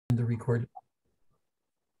the record.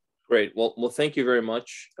 Great. Well, thank you very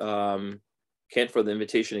much, Kent, for the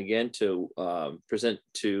invitation again to present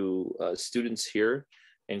to students here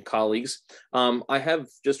and colleagues. I have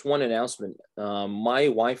just one announcement. My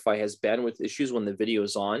Wi-Fi has bandwidth issues when the video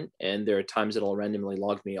is on, and there are times it'll randomly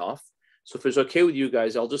log me off. So if it's okay with you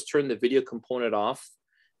guys, I'll just turn the video component off,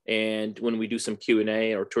 and when we do some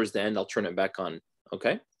Q&A or towards the end, I'll turn it back on,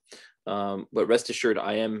 okay? But rest assured,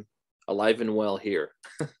 I am alive and well here,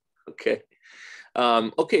 okay?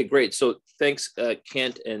 Okay, great. So thanks,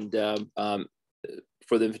 Kent, and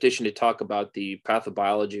for the invitation to talk about the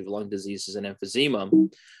pathobiology of lung diseases and emphysema.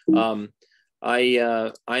 I'm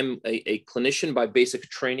a clinician by basic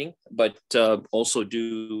training, but also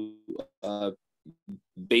do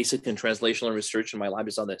basic and translational research, and my lab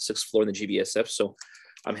is on the 6th floor in the GBSF. So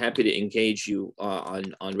I'm happy to engage you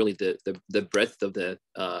on really the breadth of the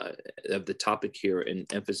topic here in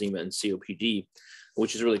emphysema and COPD,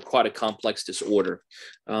 which is really quite a complex disorder.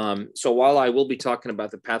 So while I will be talking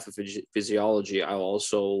about the pathophysiology, I'll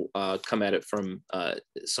also come at it from the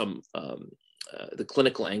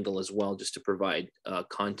clinical angle as well, just to provide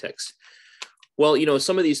context. Well, you know,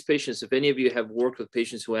 some of these patients, if any of you have worked with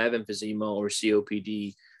patients who have emphysema or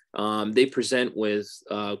COPD, they present with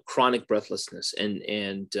chronic breathlessness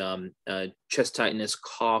and chest tightness,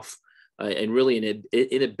 cough, and really an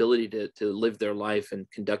inability to live their life and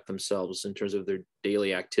conduct themselves in terms of their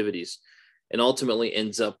daily activities, and ultimately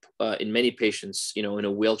ends up in many patients, you know, in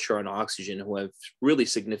a wheelchair on oxygen, who have really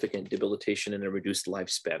significant debilitation and a reduced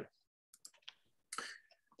lifespan.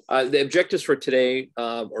 The objectives for today,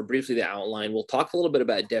 or briefly the outline, we'll talk a little bit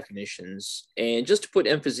about definitions. And just to put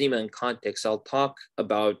emphysema in context, I'll talk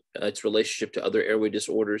about its relationship to other airway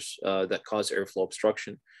disorders that cause airflow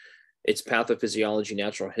obstruction, its pathophysiology,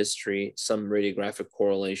 natural history, some radiographic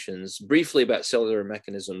correlations, briefly about cellular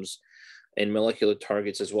mechanisms and molecular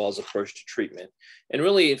targets, as well as approach to treatment. And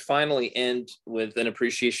really finally end with an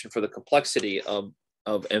appreciation for the complexity of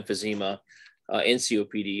emphysema and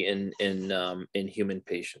COPD in human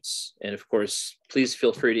patients. And of course, please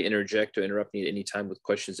feel free to interject or interrupt me at any time with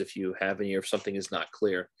questions if you have any, or if something is not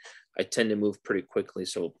clear. I tend to move pretty quickly,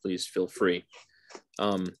 so please feel free.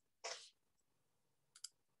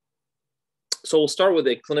 So we'll start with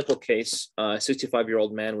a clinical case, a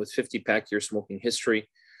 65-year-old man with 50-pack year smoking history.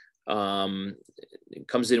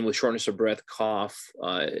 Comes in with shortness of breath, cough,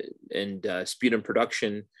 and sputum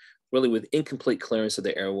production, really with incomplete clearance of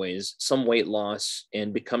the airways, some weight loss,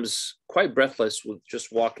 and becomes quite breathless with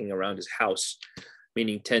just walking around his house,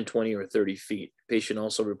 meaning 10, 20, or 30 feet. Patient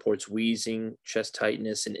also reports wheezing, chest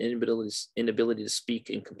tightness, and inability to speak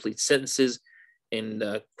in complete sentences, and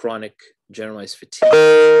chronic generalized fatigue.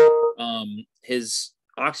 His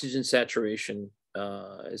oxygen saturation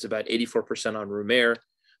is about 84% on room air.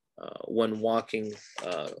 When walking,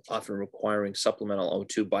 often requiring supplemental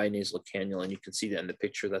O2 by nasal cannula, and you can see that in the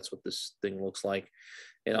picture. That's what this thing looks like.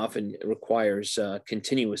 It often requires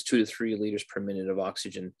continuous 2 to 3 liters per minute of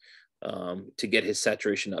oxygen to get his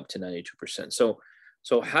saturation up to 92%.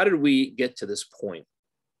 So how did we get to this point?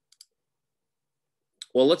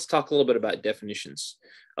 Well, let's talk a little bit about definitions.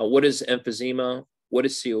 What is emphysema? What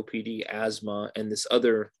is COPD, asthma, and this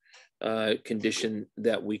other condition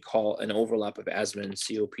that we call an overlap of asthma and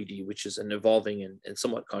COPD, which is an evolving and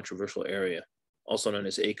somewhat controversial area, also known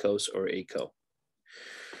as ACOS or ACO.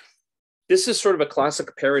 This is sort of a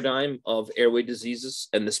classic paradigm of airway diseases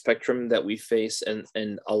and the spectrum that we face,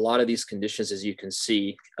 and a lot of these conditions, as you can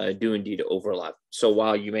see, do indeed overlap. So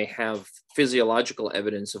while you may have physiological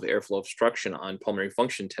evidence of airflow obstruction on pulmonary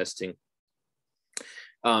function testing,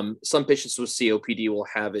 some patients with COPD will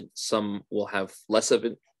have it, some will have less of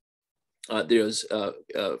it. There's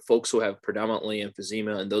folks who have predominantly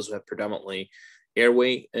emphysema and those who have predominantly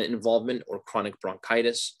airway involvement or chronic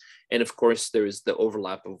bronchitis. And of course, there is the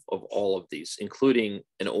overlap of all of these, including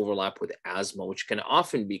an overlap with asthma, which can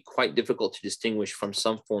often be quite difficult to distinguish from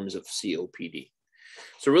some forms of COPD.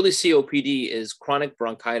 So really, COPD is chronic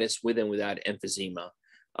bronchitis with and without emphysema.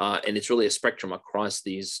 And it's really a spectrum across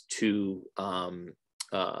these two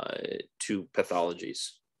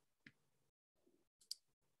pathologies.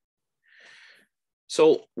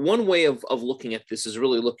 So one way of looking at this is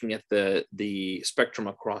really looking at the spectrum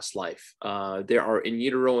across life. There are in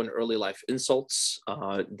utero and early life insults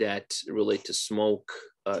that relate to smoke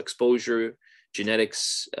exposure,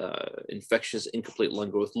 genetics, infections, incomplete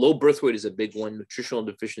lung growth. Low birth weight is a big one, nutritional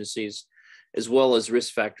deficiencies, as well as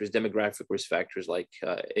risk factors, demographic risk factors like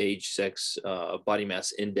age, sex, body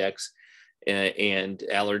mass index, and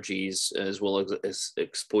allergies, as well as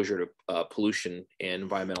exposure to pollution and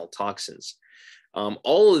environmental toxins.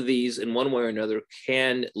 All of these, in one way or another,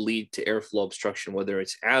 can lead to airflow obstruction, whether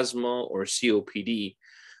it's asthma or COPD.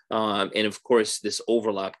 And of course, this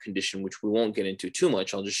overlap condition, which we won't get into too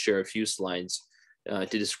much. I'll just share a few slides to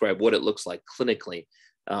describe what it looks like clinically.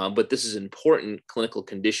 But this is an important clinical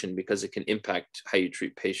condition because it can impact how you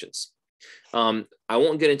treat patients. I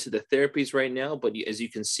won't get into the therapies right now, but as you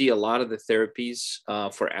can see, a lot of the therapies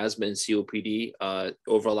for asthma and COPD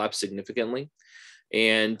overlap significantly.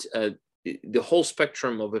 And the whole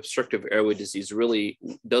spectrum of obstructive airway disease really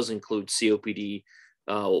does include COPD,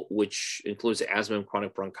 which includes asthma and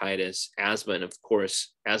chronic bronchitis, asthma, and of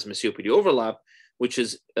course, asthma COPD overlap, which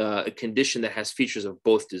is a condition that has features of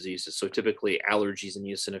both diseases. So typically allergies and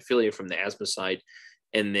eosinophilia from the asthma side,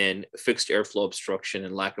 and then fixed airflow obstruction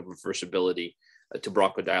and lack of reversibility to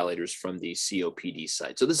bronchodilators from the COPD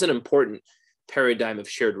side. So this is an important paradigm of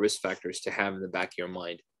shared risk factors to have in the back of your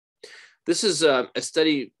mind. This is a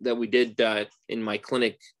study that we did in my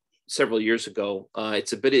clinic several years ago.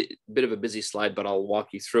 It's a bit of a busy slide, but I'll walk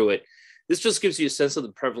you through it. This just gives you a sense of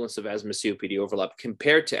the prevalence of asthma COPD overlap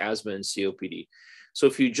compared to asthma and COPD. So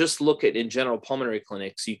if you just look at in general pulmonary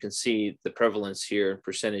clinics, you can see the prevalence here,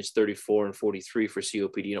 percentage 34 and 43 for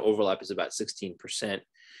COPD, and overlap is about 16%.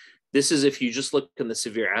 This is if you just look in the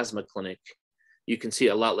severe asthma clinic, you can see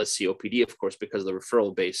a lot less COPD, of course, because of the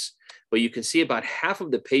referral base, but you can see about half of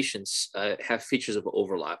the patients have features of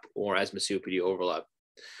overlap or asthma COPD overlap.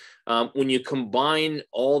 When you combine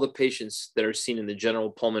all the patients that are seen in the general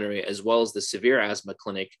pulmonary as well as the severe asthma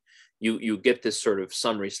clinic, you get this sort of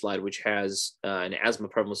summary slide, which has an asthma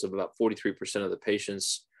prevalence of about 43% of the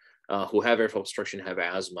patients who have airflow obstruction have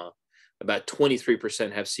asthma. About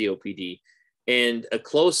 23% have COPD. And a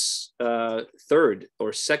close third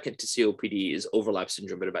or second to COPD is overlap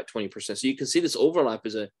syndrome at about 20%. So you can see this overlap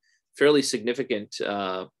is a fairly significant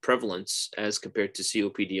prevalence as compared to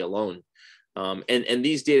COPD alone. And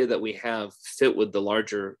these data that we have fit with the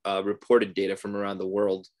larger reported data from around the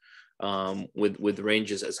world, with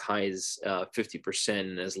ranges as high as 50%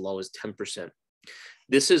 and as low as 10%.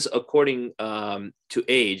 This is according to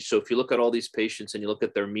age. So if you look at all these patients and you look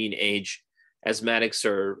at their mean age, asthmatics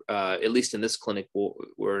are, at least in this clinic,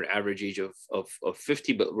 were an average age of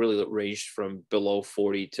 50, but really ranged from below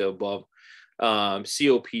 40 to above.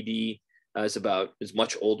 COPD is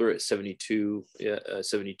much older at 72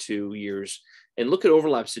 years. And look at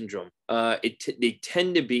overlap syndrome. They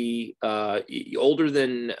tend to be older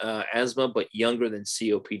than asthma, but younger than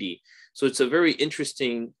COPD. So it's a very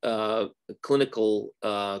interesting clinical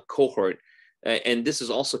cohort. And this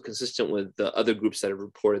is also consistent with the other groups that have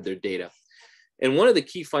reported their data. And one of the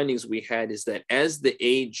key findings we had is that as the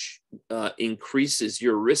age increases,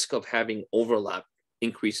 your risk of having overlap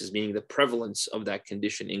increases, meaning the prevalence of that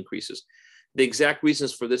condition increases. The exact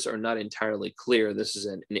reasons for this are not entirely clear. This is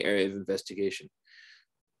an area of investigation.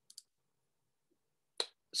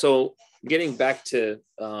 So getting back to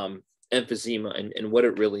emphysema and what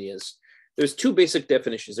it really is, there's two basic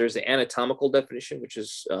definitions. There's the anatomical definition, which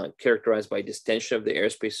is characterized by distension of the air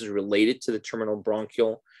spaces related to the terminal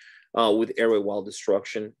bronchiole with airway wall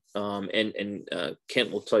destruction.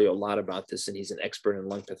 Kent will tell you a lot about this, and he's an expert in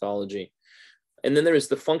lung pathology. And then there is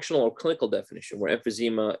the functional or clinical definition, where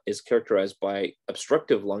emphysema is characterized by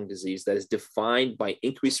obstructive lung disease that is defined by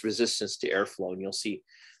increased resistance to airflow. And you'll see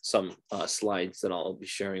some slides that I'll be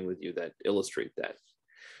sharing with you that illustrate that.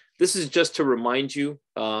 This is just to remind you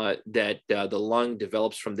that the lung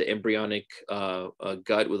develops from the embryonic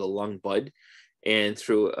gut with a lung bud, and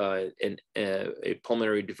through a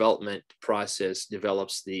pulmonary development process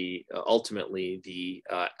develops ultimately the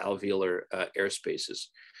alveolar air spaces.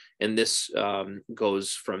 And this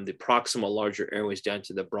goes from the proximal larger airways down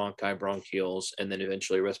to the bronchi, bronchioles, and then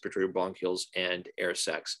eventually respiratory bronchioles and air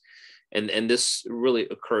sacs. And this really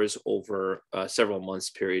occurs over several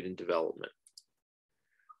months period in development.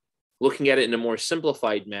 Looking at it in a more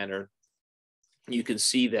simplified manner, you can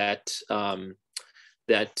see that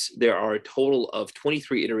that there are a total of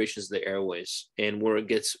 23 iterations of the airways. And where it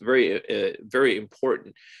gets very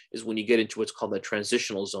important is when you get into what's called the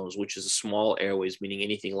transitional zones, which is small airways, meaning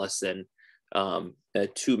anything less than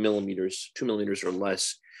 2 millimeters or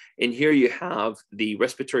less. And here you have the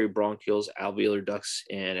respiratory bronchioles, alveolar ducts,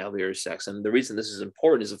 and alveolar sacs. And the reason this is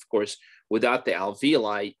important is, of course, without the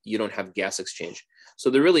alveoli, you don't have gas exchange. So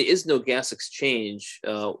there really is no gas exchange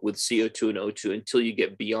with CO2 and O2 until you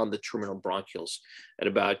get beyond the terminal bronchioles at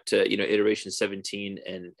about iteration 17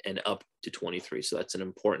 and up to 23. So that's an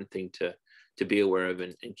important thing to be aware of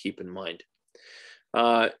and keep in mind.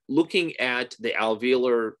 Looking at the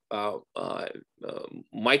alveolar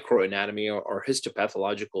microanatomy or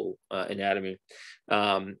histopathological anatomy,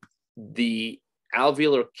 the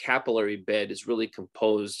alveolar capillary bed is really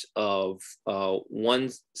composed of one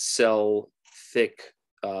cell thick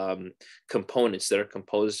components that are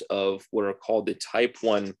composed of what are called the type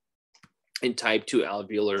 1 and type 2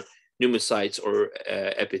 alveolar pneumocytes or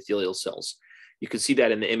epithelial cells. You can see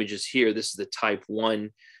that in the images here. This is the type 1,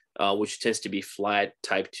 which tends to be flat,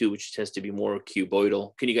 type 2, which tends to be more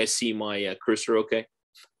cuboidal. Can you guys see my cursor okay?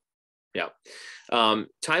 Yeah.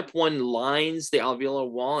 Type 1 lines the alveolar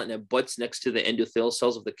wall and it butts next to the endothelial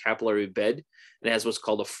cells of the capillary bed. And it has what's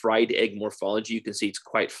called a fried egg morphology. You can see it's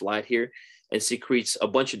quite flat here and secretes a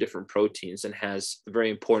bunch of different proteins and has very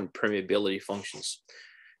important permeability functions.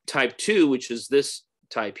 Type 2, which is this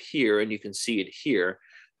type here, and you can see it here,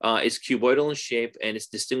 is cuboidal in shape, and it's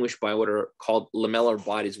distinguished by what are called lamellar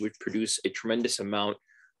bodies, which produce a tremendous amount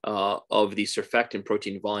of the surfactant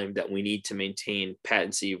protein volume that we need to maintain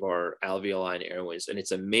patency of our alveoli and airways. And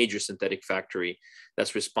it's a major synthetic factory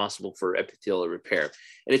that's responsible for epithelial repair.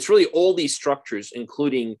 And it's really all these structures,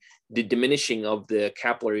 including the diminishing of the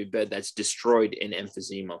capillary bed, that's destroyed in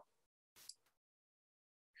emphysema.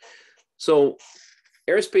 So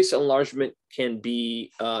aerospace enlargement can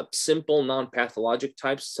be simple non-pathologic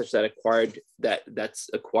types, such that's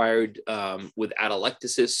acquired with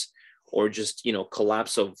atelectasis, or just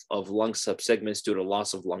collapse of lung subsegments due to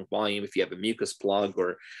loss of lung volume if you have a mucus plug,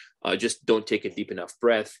 or just don't take a deep enough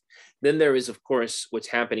breath. Then there is, of course, what's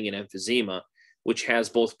happening in emphysema, which has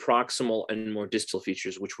both proximal and more distal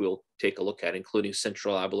features, which we'll take a look at, including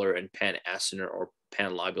central-labular and pan-acinar or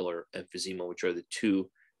pan-lobular emphysema, which are the two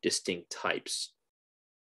distinct types.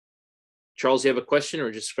 Charles, you have a question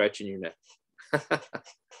or just scratching your neck?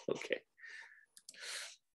 Okay.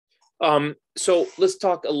 So let's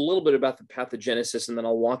talk a little bit about the pathogenesis, and then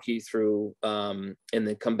I'll walk you through and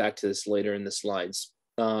then come back to this later in the slides.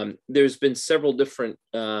 There's been several different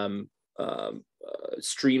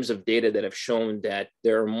streams of data that have shown that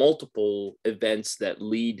there are multiple events that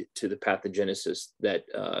lead to the pathogenesis that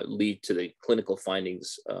lead to the clinical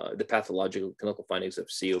findings, the pathological clinical findings of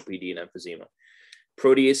COPD and emphysema.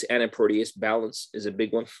 Protease antiprotease balance is a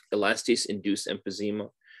big one. Elastase-induced emphysema.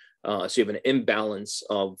 So you have an imbalance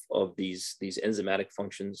of these enzymatic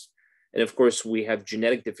functions. And of course, we have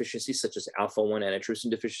genetic deficiencies such as alpha-1 antitrypsin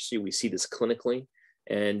deficiency. We see this clinically.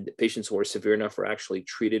 And patients who are severe enough are actually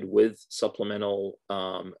treated with supplemental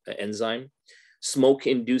enzyme.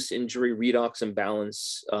 Smoke-induced injury, redox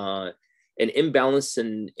imbalance, an imbalance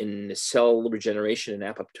in cell regeneration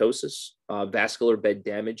and apoptosis, vascular bed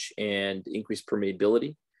damage and increased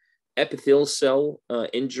permeability, epithelial cell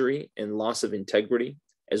injury and loss of integrity,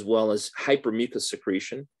 as well as hypermucus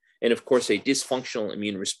secretion, and of course, a dysfunctional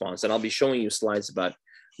immune response. And I'll be showing you slides about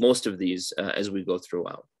most of these as we go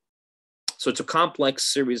throughout. So it's a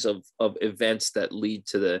complex series of events that lead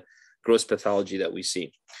to the gross pathology that we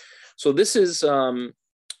see. So this is some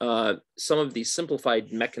of the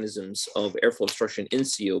simplified mechanisms of airflow obstruction in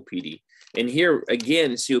COPD. And here,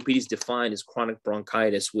 again, COPD is defined as chronic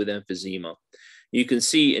bronchitis with emphysema. You can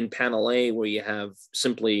see in panel A where you have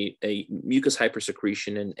simply a mucus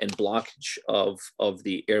hypersecretion and blockage of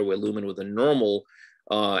the airway lumen with a normal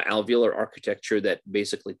alveolar architecture that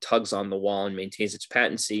basically tugs on the wall and maintains its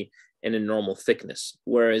patency and a normal thickness.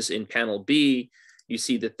 Whereas in panel B, you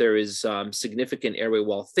see that there is significant airway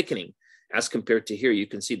wall thickening. As compared to here, you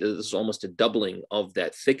can see that this is almost a doubling of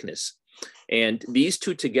that thickness. And these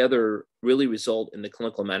two together really result in the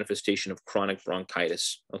clinical manifestation of chronic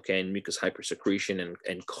bronchitis, okay, and mucus hypersecretion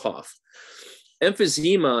and cough.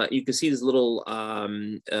 Emphysema, you can see these little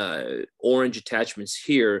orange attachments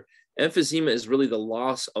here. Emphysema is really the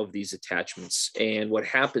loss of these attachments. And what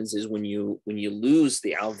happens is when you lose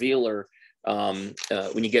the alveolar,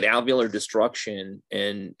 when you get alveolar destruction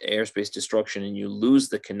and airspace destruction and you lose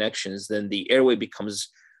the connections, then the airway becomes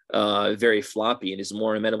very floppy and is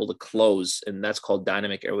more amenable to close, and that's called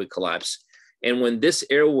dynamic airway collapse. And when this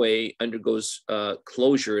airway undergoes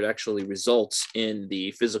closure, it actually results in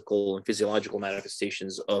the physical and physiological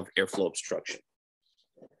manifestations of airflow obstruction.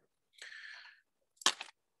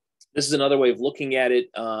 This is another way of looking at it.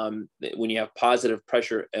 When you have positive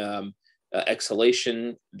pressure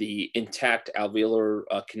exhalation, the intact alveolar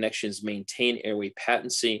connections maintain airway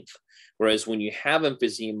patency. Whereas when you have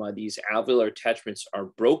emphysema, these alveolar attachments are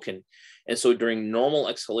broken. And so during normal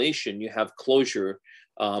exhalation, you have closure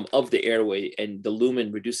of the airway and the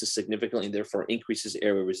lumen reduces significantly and therefore increases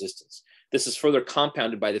airway resistance. This is further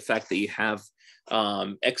compounded by the fact that you have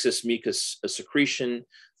excess mucus secretion,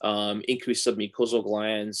 increased submucosal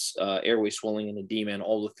glands, airway swelling and edema, and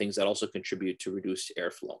all the things that also contribute to reduced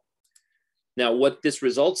airflow. Now, what this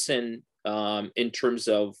results in terms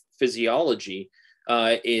of physiology,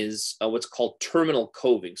 is what's called terminal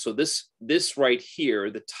coving. So this right here,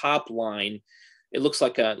 the top line, it looks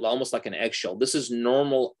like almost like an eggshell. This is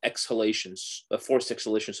normal exhalations, forced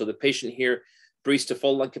exhalation. So the patient here breathes to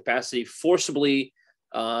full lung capacity, forcibly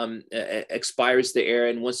expires the air,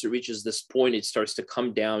 and once it reaches this point, it starts to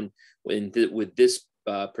come down with this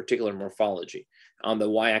particular morphology. On the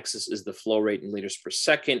y-axis is the flow rate in liters per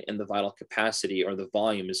second, and the vital capacity or the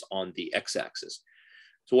volume is on the x-axis.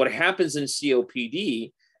 So what happens in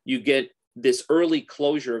COPD, you get this early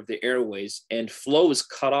closure of the airways, and flow is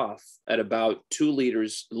cut off at about 2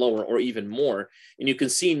 liters lower or even more. And you can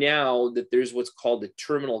see now that there's what's called the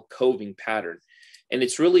terminal coving pattern. And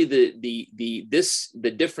it's really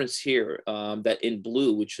the difference here that in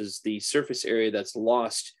blue, which is the surface area that's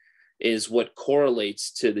lost, is what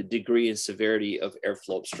correlates to the degree and severity of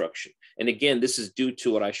airflow obstruction. And again, this is due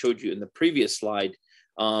to what I showed you in the previous slide.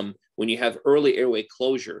 When you have early airway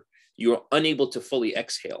closure, you're unable to fully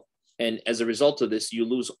exhale. And as a result of this, you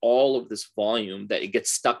lose all of this volume that it gets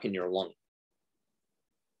stuck in your lung.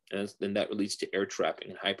 And then that leads to air trapping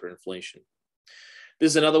and hyperinflation.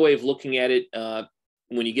 This is another way of looking at it.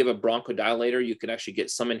 When you give a bronchodilator, you can actually get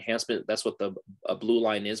some enhancement. That's what the blue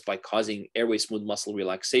line is, by causing airway smooth muscle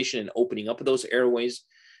relaxation and opening up of those airways.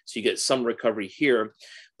 So you get some recovery here.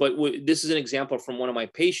 But this is an example from one of my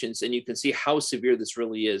patients, and you can see how severe this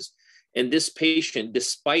really is. And this patient,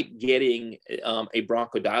 despite getting a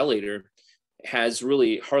bronchodilator, has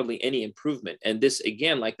really hardly any improvement. And this,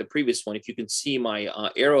 again, like the previous one, if you can see my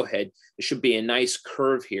arrowhead, there should be a nice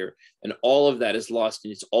curve here. And all of that is lost,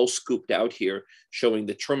 and it's all scooped out here, showing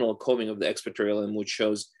the terminal coving of the expectoralium, which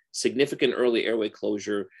shows significant early airway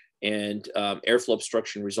closure and airflow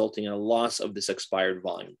obstruction, resulting in a loss of this expired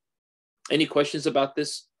volume. Any questions about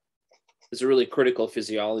this? It's a really critical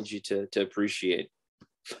physiology to appreciate.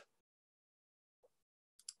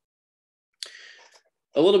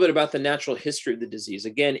 A little bit about the natural history of the disease.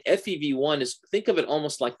 Again, FEV1 is, think of it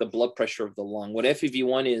almost like the blood pressure of the lung. What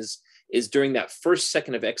FEV1 is during that first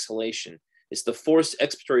second of exhalation. It's the forced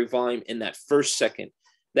expiratory volume in that first second.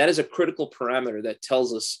 That is a critical parameter that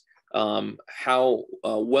tells us how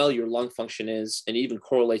well your lung function is, and even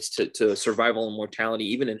correlates to survival and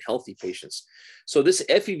mortality, even in healthy patients. So this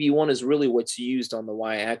FEV1 is really what's used on the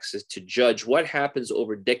y-axis to judge what happens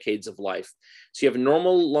over decades of life. So you have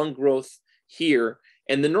normal lung growth here,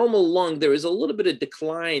 and the normal lung, there is a little bit of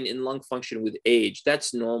decline in lung function with age.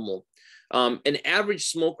 That's normal. An average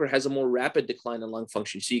smoker has a more rapid decline in lung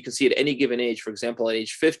function. So you can see at any given age, for example, at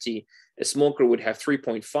age 50, a smoker would have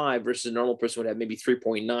 3.5 versus a normal person would have maybe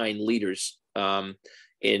 3.9 liters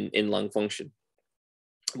in lung function.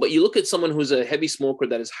 But you look at someone who's a heavy smoker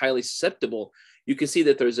that is highly susceptible, you can see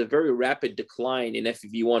that there's a very rapid decline in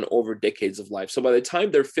FEV1 over decades of life. So by the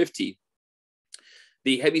time they're 50,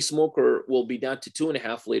 the heavy smoker will be down to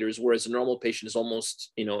 2.5 liters, whereas a normal patient is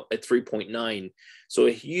almost, at 3.9. So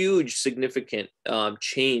a huge, significant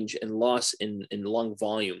change and loss in lung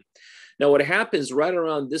volume. Now, what happens right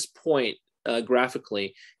around this point,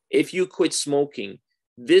 graphically, if you quit smoking,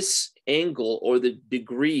 this angle or the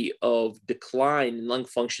degree of decline in lung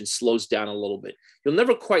function slows down a little bit. You'll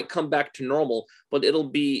never quite come back to normal, but it'll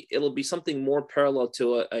be something more parallel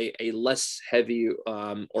to a less heavy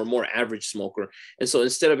or more average smoker. And so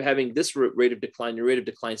instead of having this rate of decline, your rate of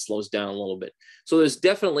decline slows down a little bit. So there's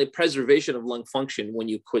definitely preservation of lung function when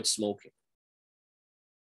you quit smoking.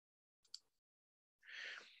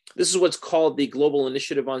 This is what's called the Global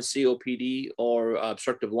Initiative on COPD, or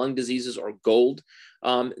obstructive lung diseases, or GOLD.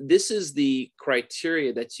 This is the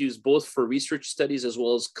criteria that's used both for research studies as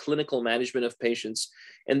well as clinical management of patients.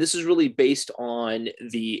 And this is really based on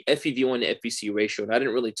the FEV1 to FVC ratio. And I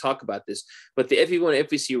didn't really talk about this, but the FEV1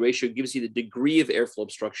 to FVC ratio gives you the degree of airflow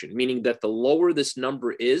obstruction, meaning that the lower this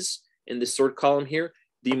number is in this third column here,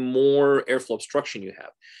 the more airflow obstruction you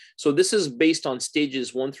have. So this is based on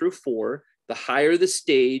stages 1 through 4. The higher the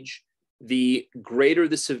stage, the greater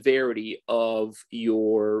the severity of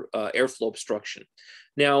your airflow obstruction.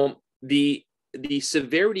 Now, the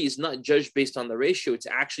severity is not judged based on the ratio. It's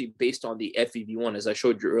actually based on the FEV1. As I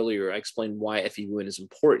showed you earlier, I explained why FEV1 is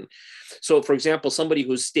important. So, for example, somebody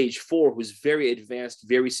who's stage 4, who's very advanced,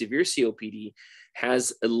 very severe COPD,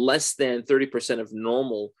 has less than 30% of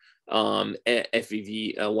normal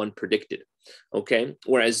FEV1 predicted, okay?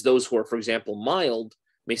 Whereas those who are, for example, mild,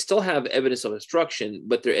 may still have evidence of obstruction,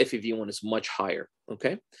 but their FEV1 is much higher,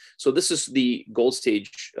 okay? So this is the gold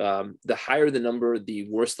stage. The higher the number, the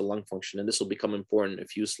worse the lung function, and this will become important in a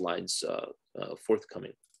few slides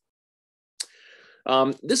forthcoming.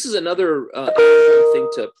 This is another thing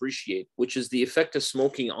to appreciate, which is the effect of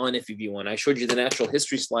smoking on FEV1. I showed you the natural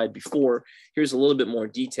history slide before. Here's a little bit more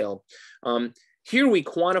detail. Here we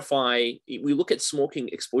quantify, we look at smoking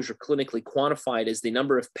exposure clinically quantified as the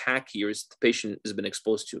number of pack years the patient has been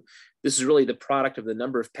exposed to. This is really the product of the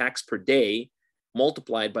number of packs per day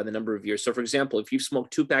multiplied by the number of years. So for example, if you've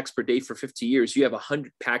smoked 2 packs per day for 50 years, you have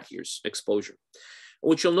 100 pack years exposure.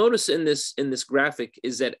 What you'll notice in this graphic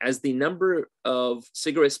is that as the number of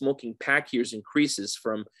cigarette smoking pack years increases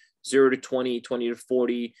from 0 to 20, 20 to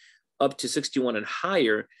 40, up to 61 and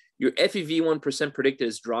higher, your FEV1 percent predicted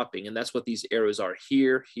is dropping. And that's what these arrows are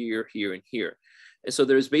here, here, here, and here. And so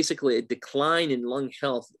there's basically a decline in lung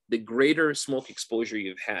health the greater smoke exposure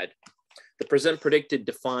you've had. The percent predicted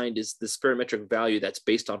defined is the spirometric value that's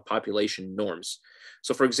based on population norms.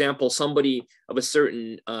 So for example, somebody of a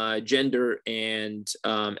certain gender and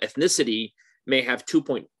ethnicity may have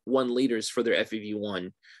 2.1 liters for their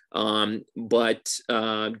FEV1. But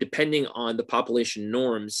depending on the population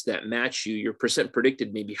norms that match you, your percent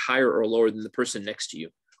predicted may be higher or lower than the person next to you,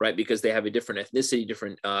 right? Because they have a different ethnicity,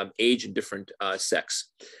 different age, and different sex.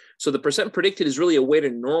 So the percent predicted is really a way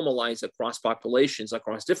to normalize across populations,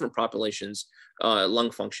 across different populations,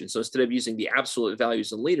 lung function. So instead of using the absolute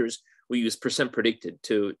values in liters, we use percent predicted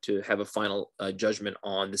to have a final judgment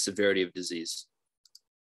on the severity of disease.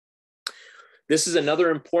 This is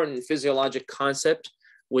another important physiologic concept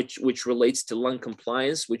which relates to lung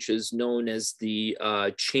compliance, which is known as the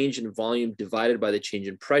change in volume divided by the change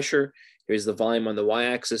in pressure. Here's the volume on the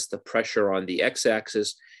y-axis, the pressure on the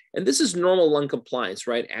x-axis. And this is normal lung compliance,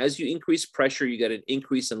 right? As you increase pressure, you get an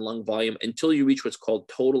increase in lung volume until you reach what's called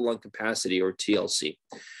total lung capacity, or TLC.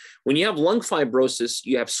 When you have lung fibrosis,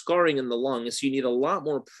 you have scarring in the lung, and so you need a lot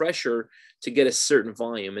more pressure to get a certain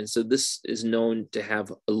volume. And so this is known to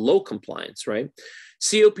have a low compliance, right?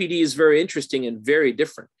 COPD is very interesting and very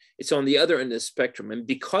different. It's on the other end of the spectrum. And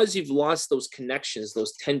because you've lost those connections,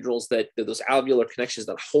 those tendrils, those alveolar connections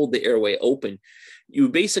that hold the airway open, you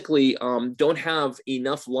basically don't have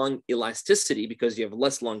enough lung elasticity because you have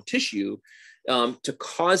less lung tissue to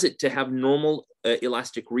cause it to have normal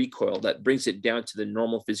elastic recoil that brings it down to the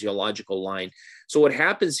normal physiological line. So what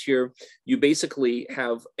happens here, you basically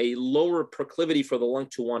have a lower proclivity for the lung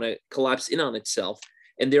to want to collapse in on itself.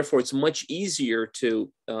 And therefore, it's much easier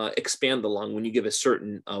to expand the lung when you give a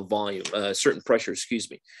certain volume, certain pressure,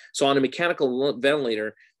 excuse me. So on a mechanical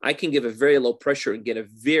ventilator, I can give a very low pressure and get a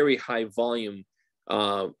very high volume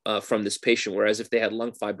from this patient. Whereas if they had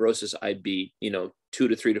lung fibrosis, I'd be, 2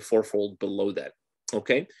 to 3 to 4-fold below that.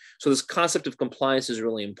 Okay, so this concept of compliance is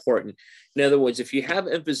really important. In other words, if you have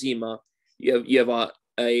emphysema, you have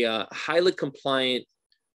a highly compliant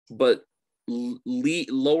but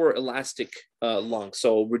lower elastic lung.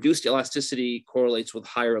 So reduced elasticity correlates with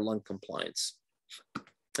higher lung compliance.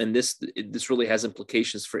 And this really has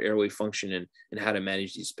implications for airway function and how to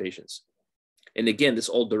manage these patients. And again, this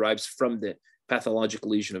all derives from the pathologic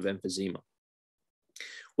lesion of emphysema.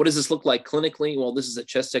 What does this look like clinically? Well, this is a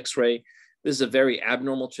chest x-ray. This is a very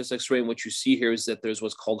abnormal chest x-ray. And what you see here is that there's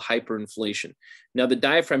what's called hyperinflation. Now, the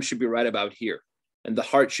diaphragm should be right about here, and the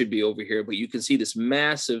heart should be over here. But you can see this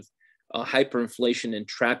massive hyperinflation and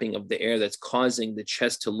trapping of the air that's causing the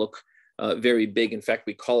chest to look very big. In fact,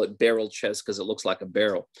 we call it barrel chest because it looks like a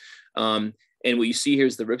barrel. And what you see here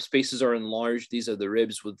is the rib spaces are enlarged. These are the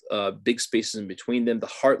ribs with big spaces in between them. The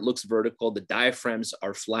heart looks vertical. The diaphragms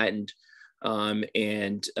are flattened.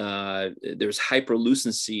 And there's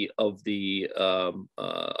hyperlucency of the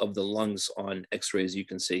lungs on x-rays, you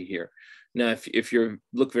can see here. Now, if you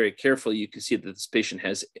look very carefully, you can see that this patient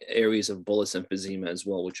has areas of bullous emphysema as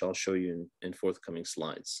well, which I'll show you in forthcoming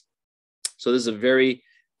slides. So this is a very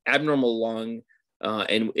abnormal lung.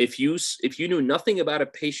 And if you knew nothing about a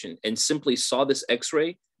patient and simply saw this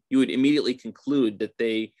x-ray, you would immediately conclude that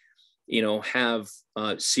they, have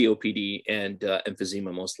COPD and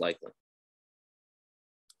emphysema most likely.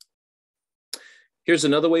 Here's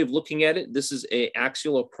another way of looking at it. This is an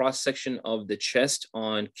axial or cross-section of the chest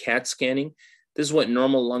on CAT scanning. This is what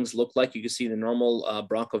normal lungs look like. You can see the normal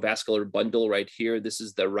bronchovascular bundle right here. This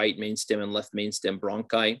is the right mainstem and left mainstem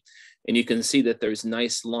bronchi. And you can see that there's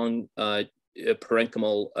nice lung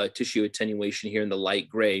parenchymal tissue attenuation here in the light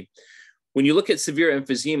gray. When you look at severe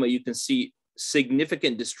emphysema, you can see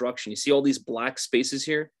significant destruction. You see all these black spaces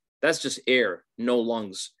here? That's just air, no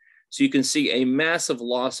lungs. So you can see a massive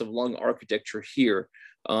loss of lung architecture here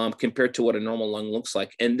compared to what a normal lung looks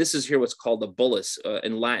like. And this is here what's called a bullous.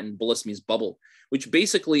 In Latin, bullous means bubble, which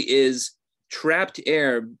basically is trapped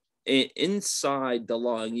air inside the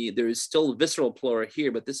lung. There is still visceral pleura here,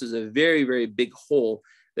 but this is a very, very big hole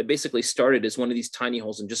that basically started as one of these tiny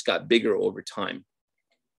holes and just got bigger over time.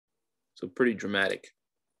 So pretty dramatic.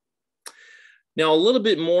 Now, a little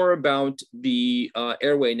bit more about the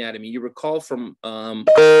airway anatomy. You recall from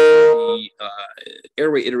the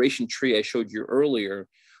airway iteration tree I showed you earlier.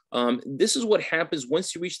 This is what happens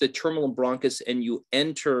once you reach the terminal bronchus and you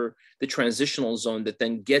enter the transitional zone that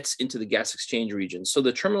then gets into the gas exchange region. So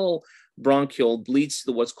the terminal bronchiole leads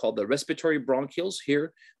to what's called the respiratory bronchioles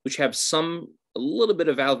here, which have a little bit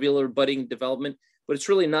of alveolar budding development, but it's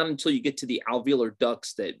really not until you get to the alveolar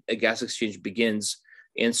ducts that a gas exchange begins,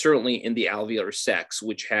 and certainly in the alveolar sacs,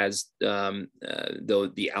 which has the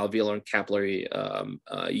alveolar and capillary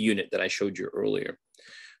unit that I showed you earlier.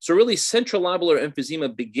 So really, central lobular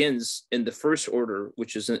emphysema begins in the first order,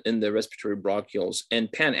 which is in the respiratory bronchioles,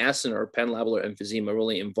 and pan-acinar or panlobular emphysema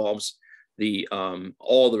really involves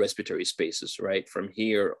all the respiratory spaces, right, from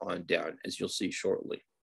here on down, as you'll see shortly.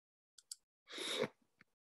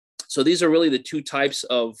 So these are really the two types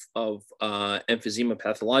of emphysema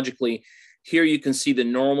pathologically. Here you can see the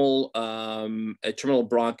normal terminal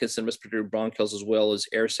bronchus and respiratory bronchioles, as well as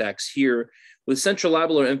air sacs here. With central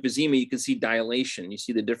lobular emphysema, you can see dilation. You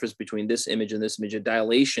see the difference between this image and this image, a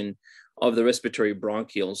dilation of the respiratory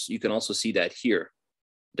bronchioles. You can also see that here,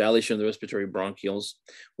 dilation of the respiratory bronchioles.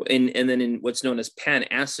 And then in what's known as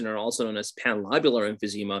pan-acinar, also known as panlobular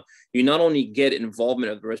emphysema, you not only get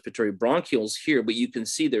involvement of the respiratory bronchioles here, but you can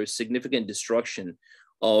see there's significant destruction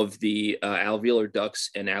of the alveolar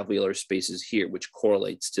ducts and alveolar spaces here, which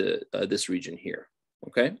correlates to this region here,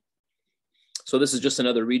 okay? So this is just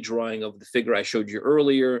another redrawing of the figure I showed you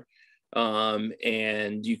earlier.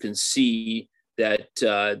 And you can see that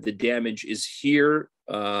the damage is here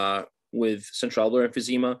with central alveolar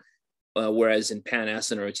emphysema, whereas in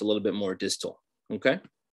pan-acinar, it's a little bit more distal, okay?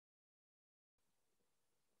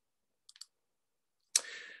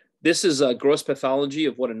 This is a gross pathology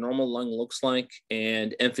of what a normal lung looks like,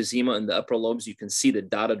 and emphysema in the upper lobes. You can see the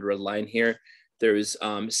dotted red line here. There is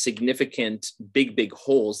significant big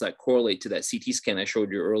holes that correlate to that CT scan I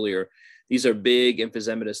showed you earlier. These are big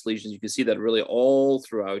emphysematous lesions. You can see that really all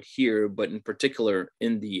throughout here, but in particular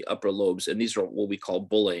in the upper lobes, and these are what we call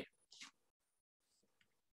bullae.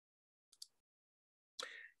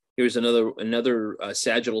 Here's another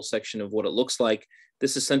sagittal section of what it looks like.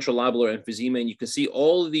 This is central lobular emphysema, and you can see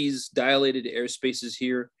all of these dilated air spaces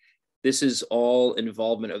here. This is all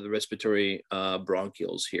involvement of the respiratory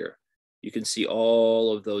bronchioles here. You can see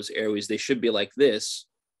all of those airways. They should be like this,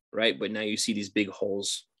 right? But now you see these big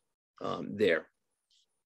holes there.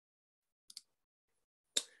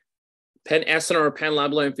 Pan-acinar or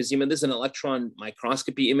panlobular emphysema, this is an electron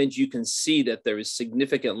microscopy image. You can see that there is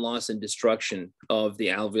significant loss and destruction of the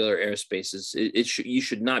alveolar air spaces. You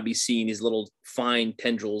should not be seeing these little fine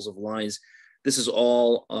tendrils of lines. This is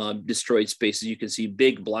all destroyed spaces. You can see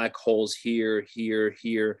big black holes here, here,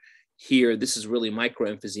 here, here. This is really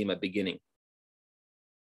microemphysema beginning.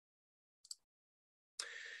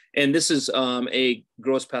 And this is a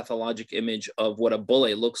gross pathologic image of what a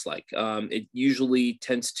bullae looks like. It usually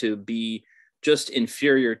tends to be just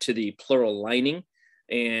inferior to the pleural lining.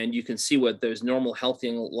 And you can see what there's normal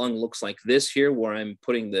healthy lung looks like this here, where I'm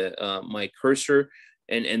putting my cursor.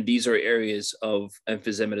 And these are areas of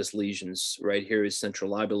emphysematous lesions. Right here is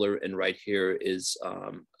central lobular, and right here is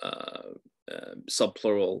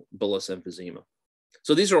subpleural bullous emphysema.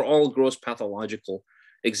 So these are all gross pathological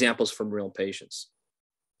examples from real patients.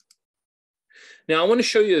 Now, I want to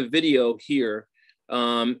show you a video here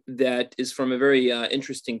that is from a very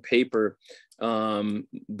interesting paper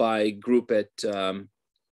by a group at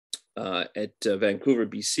Vancouver,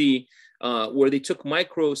 BC, where they took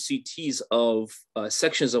micro CTs of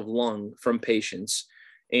sections of lung from patients,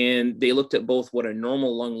 and they looked at both what a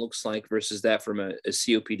normal lung looks like versus that from a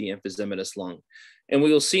COPD emphysematous lung. And what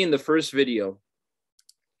you'll see in the first video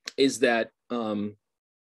is that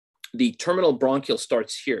the terminal bronchiole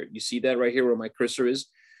starts here. You see that right here where my cursor is?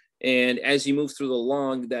 And as you move through the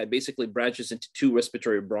lung, that basically branches into two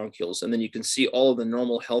respiratory bronchioles. And then you can see all of the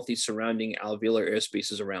normal, healthy surrounding alveolar air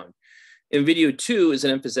spaces around. In video 2 is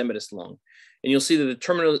an emphysematous lung. And you'll see that the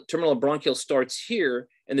terminal bronchiole starts here,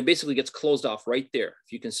 and then basically gets closed off right there,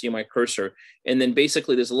 if you can see my cursor. And then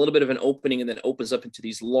basically there's a little bit of an opening, and then it opens up into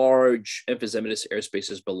these large emphysematous air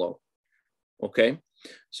spaces below. Okay?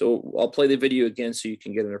 So I'll play the video again so you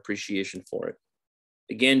can get an appreciation for it.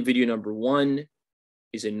 Again, video number 1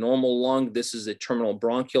 is a normal lung. This is a terminal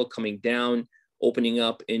bronchiole coming down, opening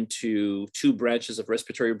up into two branches of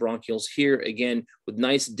respiratory bronchioles here, again, with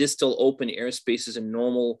nice distal open air spaces and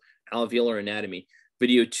normal alveolar anatomy.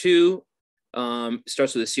 Video 2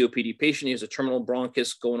 starts with a COPD patient. Here's a terminal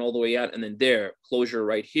bronchus going all the way out, and then there, closure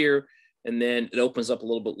right here. And then it opens up a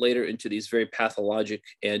little bit later into these very pathologic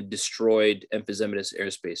and destroyed emphysematous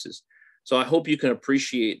air spaces. So I hope you can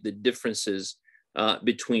appreciate the differences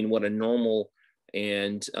between what a normal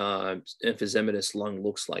and emphysematous lung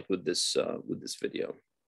looks like with this video.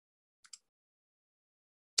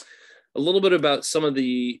 A little bit about some of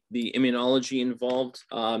the immunology involved.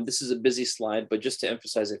 This is a busy slide, but just to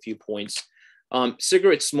emphasize a few points.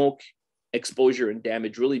 Cigarette smoke exposure and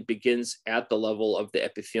damage really begins at the level of the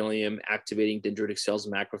epithelium, activating dendritic cells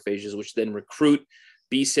and macrophages, which then recruit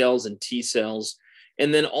B cells and T cells.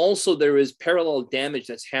 And then also there is parallel damage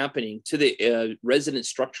that's happening to the resident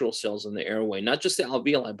structural cells in the airway, not just the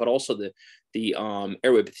alveoli, but also the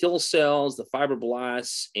airway epithelial cells, the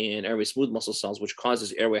fibroblasts, and airway smooth muscle cells, which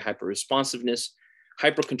causes airway hyperresponsiveness,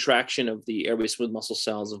 hypercontraction of the airway smooth muscle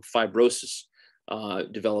cells, and fibrosis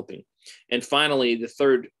developing. And finally, the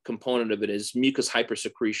third component of it is mucus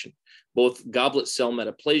hypersecretion. Both goblet cell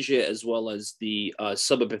metaplasia as well as the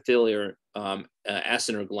subepithelial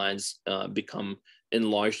acinar glands become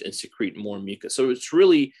enlarged and secrete more mucus. So it's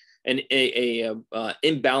really an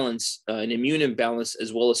imbalance, an immune imbalance,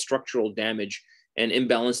 as well as structural damage and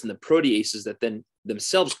imbalance in the proteases that then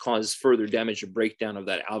themselves cause further damage or breakdown of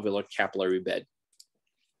that alveolar capillary bed.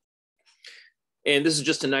 And this is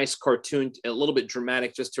just a nice cartoon, a little bit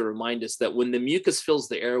dramatic, just to remind us that when the mucus fills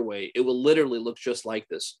the airway, it will literally look just like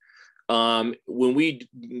this. When we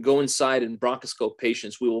go inside and bronchoscope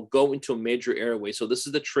patients, we will go into a major airway. So this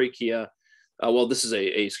is the trachea. Well, this is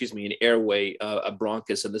an airway, a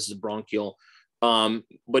bronchus, and this is a bronchial.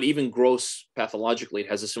 But even gross pathologically, it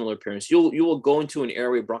has a similar appearance. You will go into an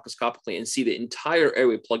airway bronchoscopically and see the entire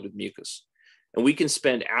airway plugged with mucus. And we can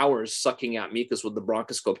spend hours sucking out mucus with the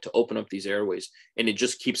bronchoscope to open up these airways, and it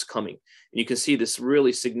just keeps coming. And you can see this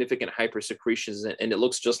really significant hypersecretions, and it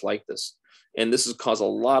looks just like this. And this has caused a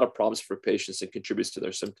lot of problems for patients and contributes to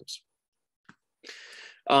their symptoms.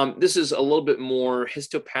 This is a little bit more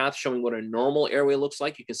histopath, showing what a normal airway looks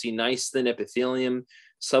like. You can see nice thin epithelium,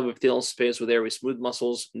 subepithelial space with airway smooth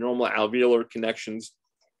muscles, normal alveolar connections.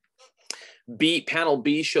 Panel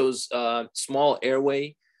B shows small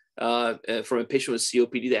airway from a patient with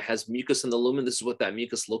COPD that has mucus in the lumen. This is what that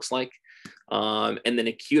mucus looks like. And then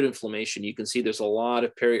acute inflammation. You can see there's a lot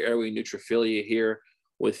of peri-airway neutrophilia here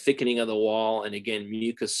with thickening of the wall, and again,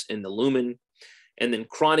 mucus in the lumen. And then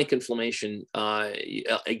chronic inflammation,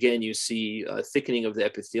 again, you see thickening of the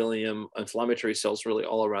epithelium, inflammatory cells really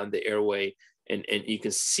all around the airway. And you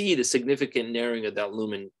can see the significant narrowing of that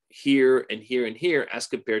lumen here and here and here as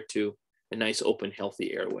compared to a nice open,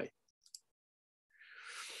 healthy airway.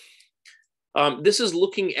 This is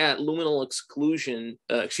looking at luminal occlusion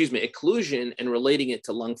and relating it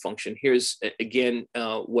to lung function. Here's again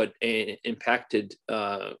what an impacted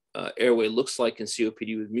airway looks like in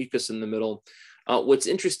COPD with mucus in the middle. What's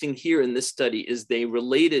interesting here in this study is they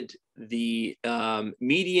related the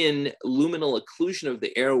median luminal occlusion of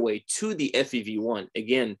the airway to the FEV1,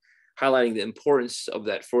 again, highlighting the importance of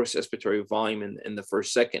that forced expiratory volume in the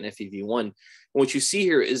first second FEV1. And what you see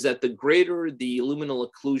here is that the greater the luminal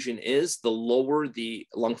occlusion is, the lower the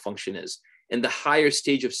lung function is, and the higher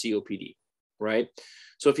stage of COPD, right?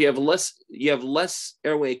 So if you have less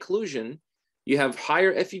airway occlusion, you have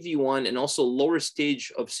higher FEV1 and also lower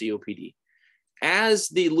stage of COPD. As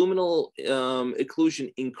the luminal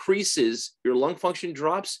occlusion increases, your lung function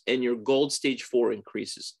drops and your GOLD stage 4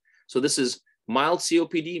 increases. So this is mild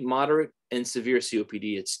COPD, moderate, and severe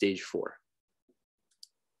COPD at stage 4.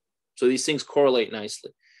 So these things correlate nicely.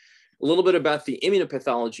 A little bit about the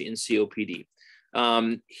immunopathology in COPD.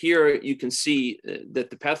 Here you can see that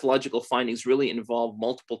the pathological findings really involve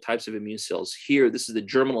multiple types of immune cells. Here, this is the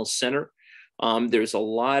germinal center. There's a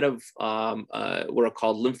lot of what are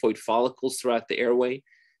called lymphoid follicles throughout the airway.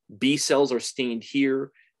 B cells are stained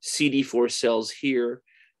here, CD4 cells here.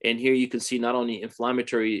 And here you can see not only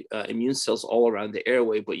inflammatory immune cells all around the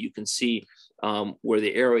airway, but you can see where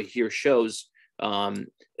the airway here shows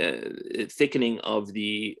thickening of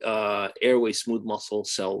the airway smooth muscle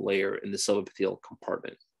cell layer in the subepithelial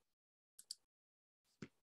compartment.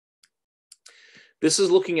 This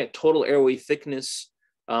is looking at total airway thickness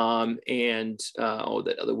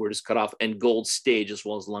that other word is cut off, and GOLD stage as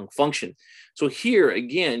well as lung function. So here,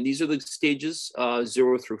 again, these are the stages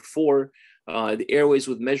 0 through 4. The airways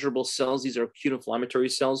with measurable cells, these are acute inflammatory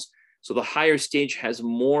cells. So the higher stage has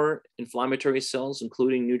more inflammatory cells,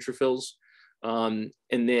 including neutrophils. And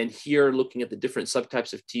then here, looking at the different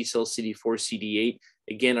subtypes of T cells, CD4, CD8,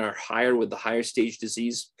 again, are higher with the higher stage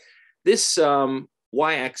disease. This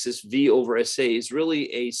y-axis, V over SA, is really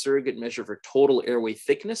a surrogate measure for total airway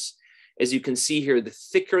thickness. As you can see here, the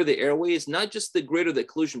thicker the airway is, not just the greater the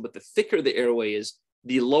occlusion, but the thicker the airway is,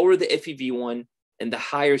 the lower the FEV1 and the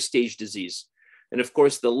higher stage disease. And of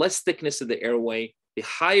course, the less thickness of the airway, the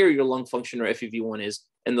higher your lung function or FEV1 is,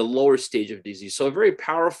 and the lower stage of disease. So a very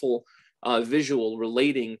powerful visual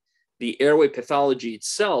relating the airway pathology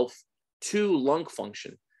itself to lung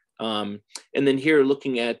function. And then here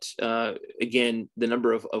looking at, again, the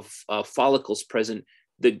number of follicles present,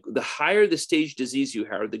 the higher the stage disease you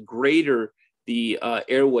have, the greater the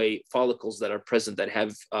airway follicles that are present that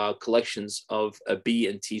have collections of B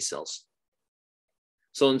and T cells.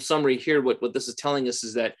 So in summary here, what this is telling us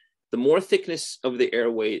is that the more thickness of the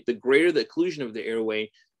airway, the greater the occlusion of the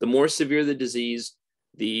airway, the more severe the disease,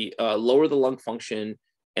 the lower the lung function,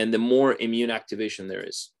 and the more immune activation there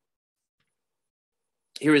is.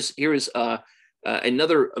 Here is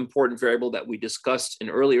another important variable that we discussed in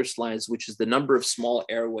earlier slides, which is the number of small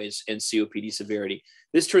airways in COPD severity.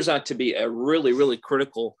 This turns out to be a really, really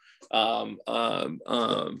critical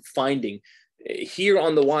finding. Here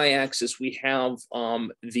on the y-axis, we have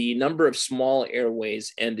the number of small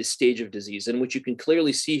airways and the stage of disease. And what you can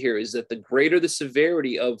clearly see here is that the greater the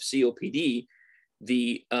severity of COPD,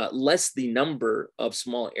 the less the number of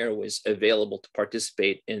small airways available to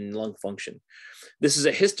participate in lung function. This is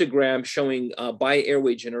a histogram showing by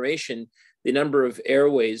airway generation, the number of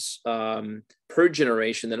airways per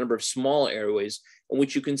generation, the number of small airways. And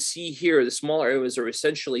what you can see here, the small airways are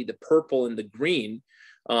essentially the purple and the green.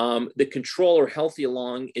 The control or healthy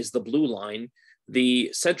lung is the blue line.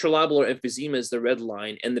 The central-lobular emphysema is the red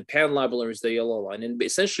line, and the panlobular is the yellow line. And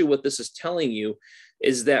essentially what this is telling you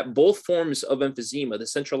is that both forms of emphysema, the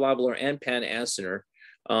central-lobular and pan-acinar,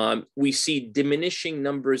 we see diminishing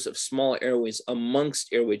numbers of small airways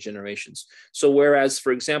amongst airway generations. So whereas,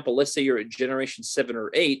 for example, let's say you're at generation 7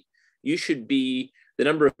 or 8, you should be, the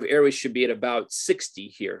number of airways should be at about 60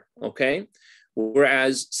 here, okay?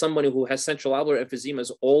 Whereas somebody who has central-lobular emphysema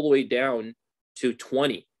is all the way down to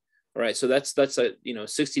 20. All right, so that's a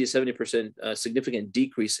 60 to 70% significant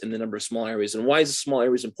decrease in the number of small airways. And why is small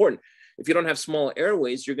airways important? If you don't have small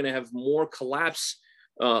airways, you're going to have more collapse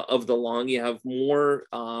of the lung. You have more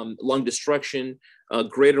lung destruction,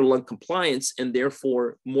 greater lung compliance, and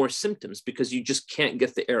therefore more symptoms because you just can't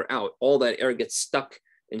get the air out. All that air gets stuck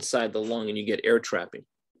inside the lung, and you get air trapping.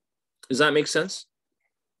 Does that make sense?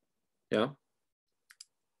 Yeah.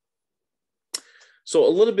 So a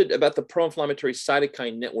little bit about the pro-inflammatory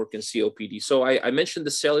cytokine network in COPD. So I mentioned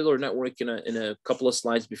the cellular network in a couple of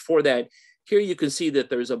slides before that. Here you can see that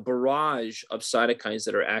there's a barrage of cytokines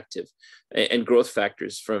that are active and growth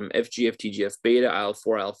factors from FGF, TGF-beta,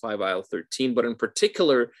 IL-4, IL-5, IL-13, but in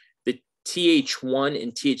particular, the Th1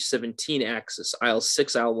 and Th17 axis,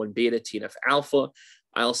 IL-6, IL-1 beta, TNF-alpha,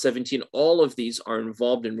 IL-17, all of these are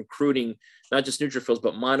involved in recruiting not just neutrophils,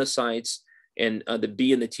 but monocytes, and the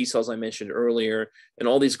B and the T cells I mentioned earlier. And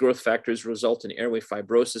all these growth factors result in airway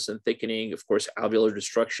fibrosis and thickening, of course, alveolar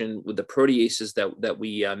destruction with the proteases that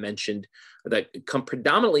we mentioned that come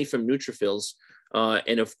predominantly from neutrophils,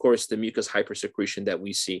 and of course, the mucus hypersecretion that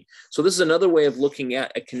we see. So this is another way of looking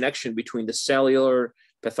at a connection between the cellular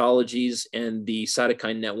pathologies and the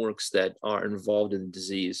cytokine networks that are involved in the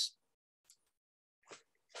disease.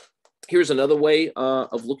 Here's another way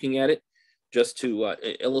of looking at it. Just to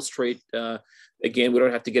illustrate, again, we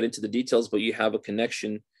don't have to get into the details, but you have a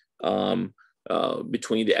connection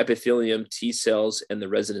between the epithelium, T cells, and the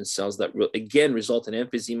resident cells that, again, result in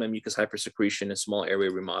emphysema, mucus hypersecretion, and small airway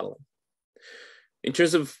remodeling. In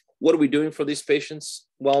terms of what are we doing for these patients?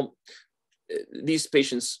 Well, these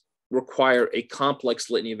patients require a complex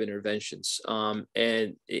litany of interventions.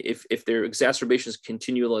 And if their exacerbations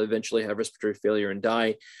continue, they'll eventually have respiratory failure and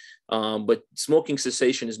die. But smoking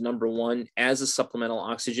cessation is number one as a supplemental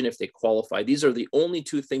oxygen if they qualify. These are the only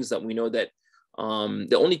two things that we know that,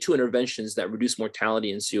 the only two interventions that reduce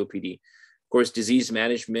mortality in COPD. Of course, disease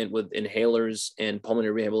management with inhalers and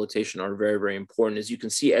pulmonary rehabilitation are very, very important. As you can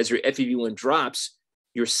see, as your FEV1 drops,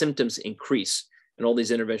 your symptoms increase, and all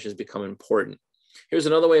these interventions become important. Here's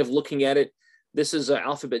another way of looking at it. This is an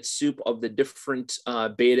alphabet soup of the different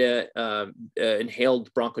beta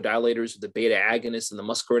inhaled bronchodilators, the beta agonists and the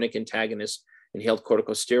muscarinic antagonists, inhaled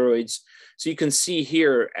corticosteroids. So you can see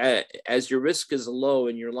here, as your risk is low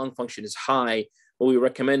and your lung function is high, what we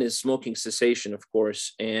recommend is smoking cessation, of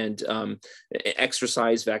course, and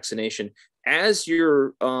exercise, vaccination. As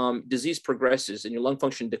your disease progresses and your lung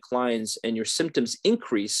function declines and your symptoms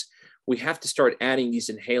increase, we have to start adding these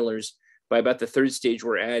inhalers. By about the third stage,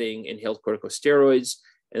 we're adding inhaled corticosteroids.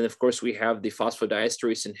 And of course, we have the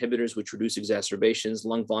phosphodiesterase inhibitors, which reduce exacerbations,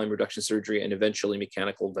 lung volume reduction surgery, and eventually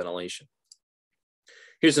mechanical ventilation.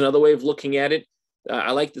 Here's another way of looking at it.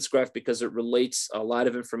 I like this graph because it relates a lot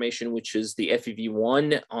of information, which is the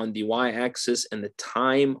FEV1 on the y-axis and the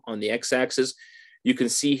time on the x-axis. You can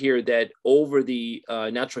see here that over the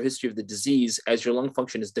natural history of the disease, as your lung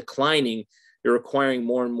function is declining, you're requiring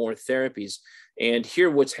more and more therapies. And here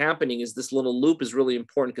what's happening is this little loop is really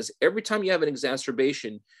important, because every time you have an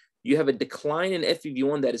exacerbation, you have a decline in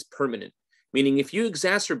FEV1 that is permanent. Meaning if you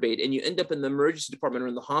exacerbate and you end up in the emergency department or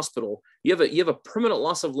in the hospital, you have a permanent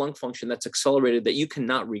loss of lung function that's accelerated that you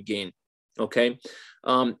cannot regain. Okay,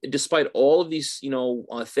 despite all of these,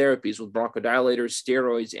 therapies with bronchodilators,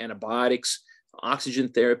 steroids, antibiotics, oxygen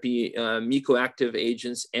therapy, mucoactive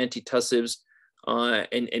agents, antitussives,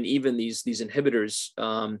 and even these inhibitors,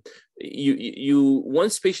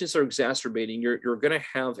 once patients are exacerbating, you're going to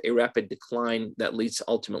have a rapid decline that leads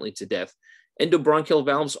ultimately to death. Endobronchial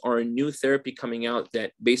valves are a new therapy coming out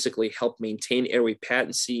that basically help maintain airway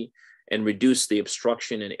patency and reduce the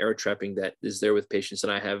obstruction and air trapping that is there with patients.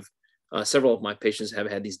 And I have several of my patients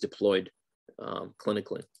have had these deployed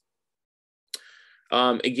clinically.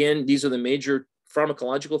 Again, these are the major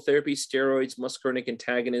pharmacological therapies: steroids, muscarinic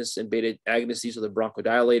antagonists, and beta agonists. These are the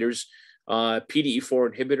bronchodilators.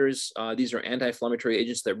 PDE4 inhibitors. These are anti-inflammatory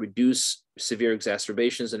agents that reduce severe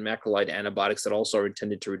exacerbations, and macrolide antibiotics that also are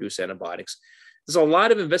intended to reduce antibiotics. There's a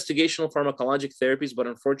lot of investigational pharmacologic therapies, but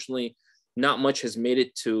unfortunately, not much has made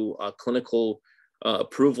it to clinical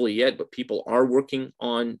approval yet, but people are working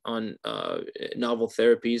on novel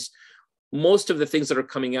therapies. Most of the things that are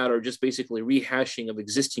coming out are just basically rehashing of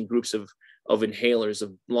existing groups of inhalers,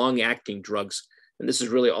 of long-acting drugs. And this is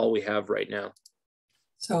really all we have right now.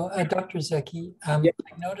 So, Dr. Zeki, I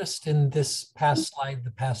noticed in this past slide,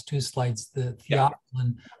 the past two slides, the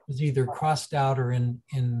theophylline was either crossed out or in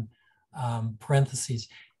parentheses.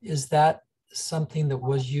 Is that something that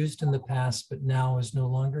was used in the past but now is no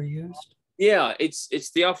longer used? Yeah, it's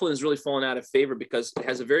theophylline has really fallen out of favor because it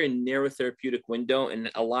has a very narrow therapeutic window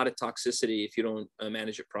and a lot of toxicity if you don't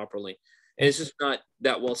manage it properly. And it's just not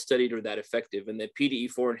that well studied or that effective. And the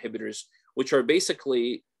PDE4 inhibitors, which are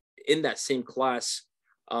basically in that same class,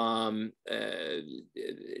 work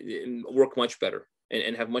much better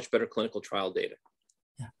and have much better clinical trial data.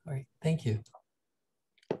 Yeah, all right, thank you.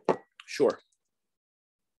 Sure.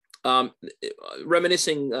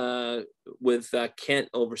 Reminiscing with Kent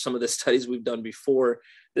over some of the studies we've done before.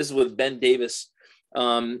 This is with Ben Davis.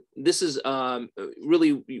 This is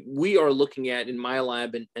really, we are looking at in my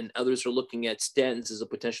lab, and others are looking at statins as a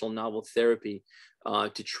potential novel therapy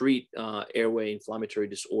to treat airway inflammatory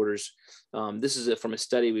disorders. This is from a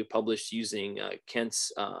study we published using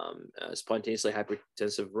Kent's spontaneously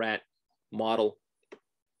hypertensive rat model.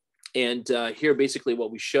 And here basically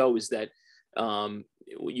what we show is that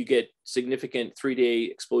you get significant 3-day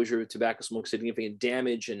exposure to tobacco smoke, significant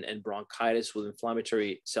damage and bronchitis with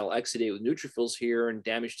inflammatory cell exudate with neutrophils here and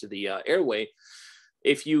damage to the airway.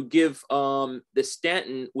 If you give the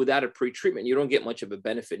statin without a pre-treatment, you don't get much of a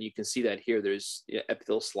benefit. And you can see that here. There's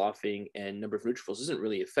epithelial sloughing and number of neutrophils isn't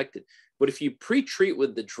really affected. But if you pre-treat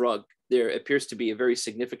with the drug, there appears to be a very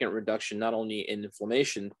significant reduction, not only in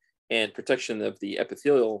inflammation and protection of the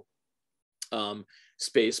epithelial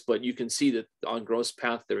space, but you can see that on gross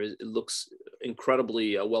path it looks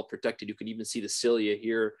incredibly well protected. You can even see the cilia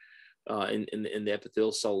here in the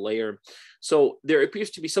epithelial cell layer. So there appears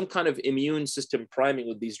to be some kind of immune system priming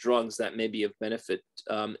with these drugs that may be of benefit.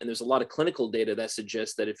 And there's a lot of clinical data that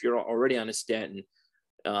suggests that if you're already on a statin,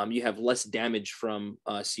 you have less damage from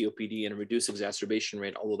COPD and a reduced exacerbation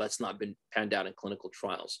rate, although that's not been panned out in clinical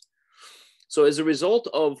trials. So as a result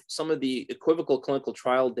of some of the equivocal clinical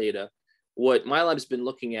trial data, what my lab's been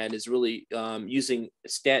looking at is really using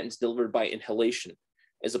statins delivered by inhalation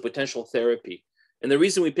as a potential therapy. And the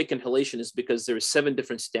reason we pick inhalation is because there are 7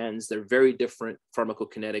 different statins. They're very different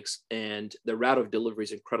pharmacokinetics, and the route of delivery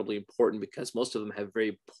is incredibly important because most of them have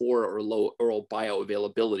very poor or low oral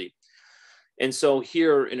bioavailability. And so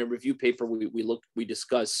here in a review paper, we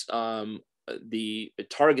discuss the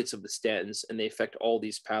targets of the statins, and they affect all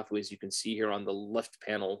these pathways you can see here on the left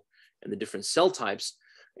panel and the different cell types.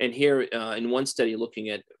 And here in one study looking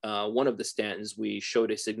at one of the statins, we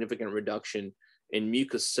showed a significant reduction in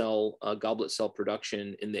mucus cell, goblet cell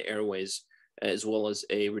production in the airways, as well as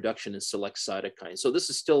a reduction in select cytokines. So this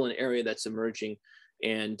is still an area that's emerging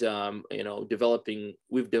and,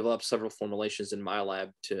 we've developed several formulations in my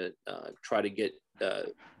lab to try to get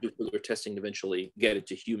nuclear testing, eventually get it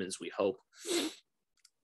to humans, we hope.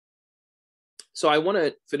 So I want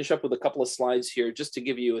to finish up with a couple of slides here just to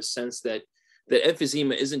give you a sense that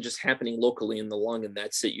emphysema isn't just happening locally in the lung and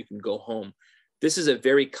that's it, you can go home. This is a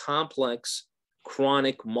very complex,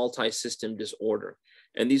 chronic, multi-system disorder.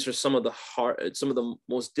 And these are some of the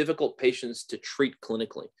most difficult patients to treat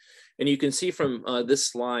clinically. And you can see from this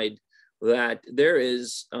slide that there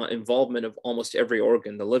is involvement of almost every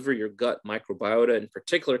organ, the liver, your gut, microbiota, in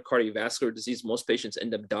particular cardiovascular disease. Most patients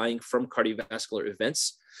end up dying from cardiovascular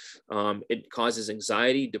events. It causes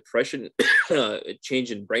anxiety, depression, a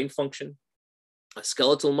change in brain function, a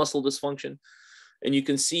skeletal muscle dysfunction. And you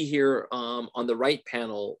can see here on the right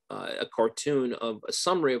panel, a cartoon of a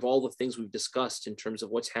summary of all the things we've discussed in terms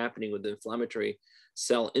of what's happening with the inflammatory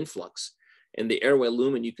cell influx. And the airway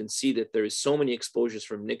lumen, you can see that there is so many exposures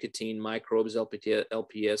from nicotine, microbes,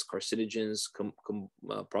 LPS, carcinogens,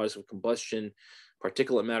 products of combustion,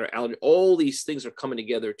 particulate matter, allergy. All these things are coming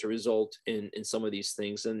together to result in some of these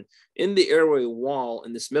things. And in the airway wall,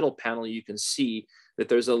 in this middle panel, you can see that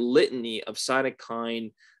there's a litany of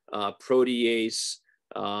cytokine, protease,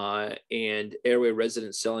 and airway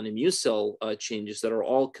resident cell and immune cell changes that are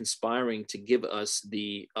all conspiring to give us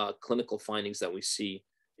the clinical findings that we see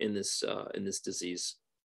in this disease.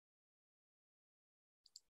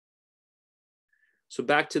 So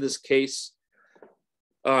back to this case.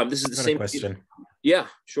 This is the same question. Yeah,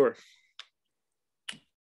 sure.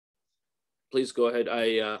 Please go ahead.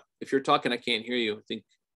 If you're talking, I can't hear you. I think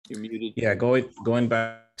you're muted. Yeah, going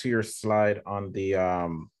back to your slide on the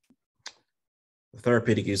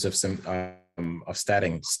therapeutic use of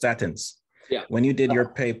statins. Yeah. When you did your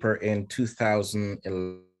paper in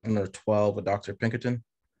 2011 or 12 with Dr. Pinkerton,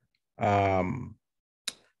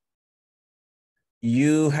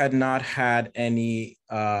 you had not had any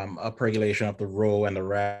upregulation of the Rho and the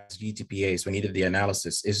RAS GTPase when you did the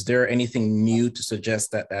analysis. Is there anything new to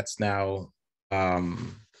suggest that that's now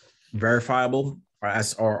verifiable?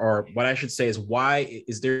 Or what I should say is, why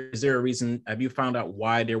is there a reason? Have you found out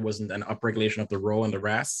why there wasn't an upregulation of the Rho and the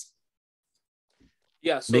RAS?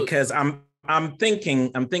 Yeah, so because I'm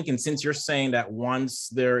thinking since you're saying that once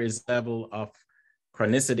there is level of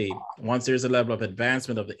chronicity, once there's a level of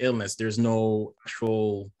advancement of the illness, there's no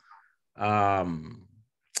actual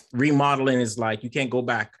remodeling. Is like you can't go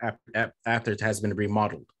back after it has been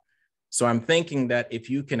remodeled. So I'm thinking that if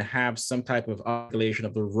you can have some type of upregulation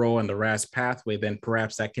of the Rho and the RAS pathway, then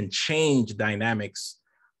perhaps that can change dynamics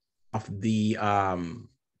of the alveoli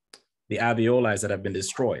that have been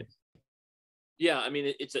destroyed. Yeah, I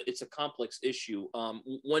mean, it's a complex issue.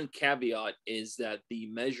 One caveat is that the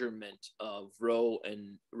measurement of Rho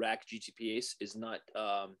and RAC GTPase is not,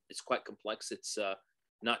 it's quite complex. It's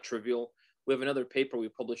not trivial. We have another paper we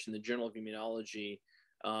published in the Journal of Immunology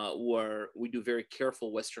where we do very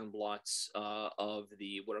careful Western blots of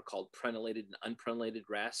the what are called prenylated and unprenylated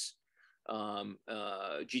RAS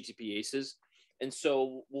GTPases. And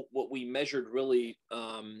so what we measured really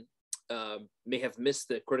may have missed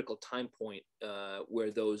the critical time point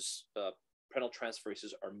where those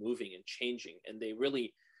prenyltransferases are moving and changing, and they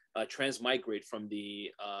really transmigrate from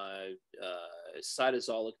the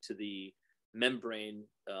cytosolic to the membrane,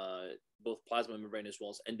 both plasma membrane as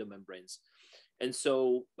well as endomembranes. And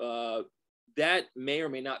so that may or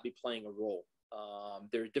may not be playing a role.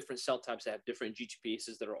 There are different cell types that have different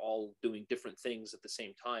GTPases that are all doing different things at the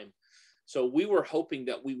same time. So we were hoping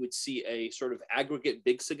that we would see a sort of aggregate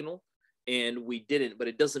big signal, and we didn't, but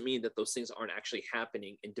it doesn't mean that those things aren't actually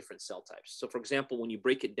happening in different cell types. So for example, when you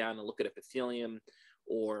break it down and look at epithelium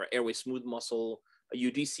or airway smooth muscle,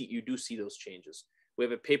 you do see those changes. We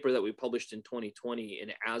have a paper that we published in 2020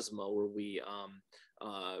 in asthma where we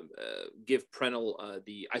give prenyl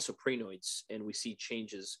the isoprenoids, and we see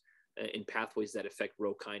changes in pathways that affect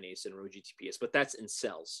Rho kinase and Rho GTPase, but that's in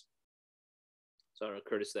cells. So I don't know,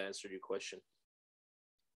 Curtis, that answered your question.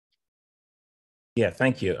 Yeah,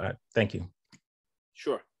 thank you. Thank you.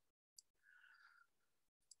 Sure.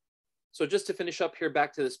 So just to finish up here,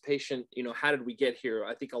 back to this patient, you know, how did we get here?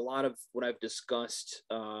 I think a lot of what I've discussed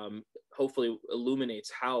hopefully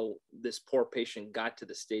illuminates how this poor patient got to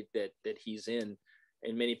the state that he's in,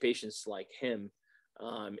 and many patients like him.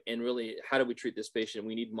 And really, how do we treat this patient?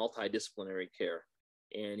 We need multidisciplinary care.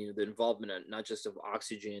 And, you know, the involvement of not just of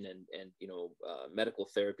oxygen and you know, medical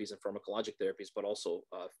therapies and pharmacologic therapies, but also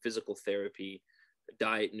physical therapy,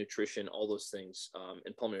 diet, nutrition, all those things,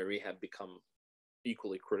 and pulmonary rehab become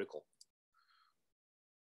equally critical.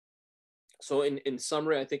 So in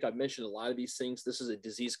summary, I think I've mentioned a lot of these things. This is a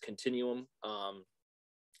disease continuum.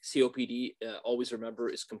 COPD, always remember,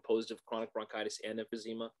 is composed of chronic bronchitis and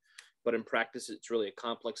emphysema, but in practice, it's really a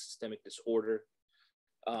complex systemic disorder.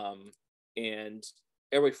 And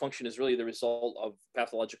airway function is really the result of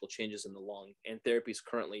pathological changes in the lung, and therapies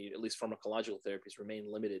currently, at least pharmacological therapies,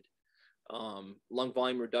 remain limited. Lung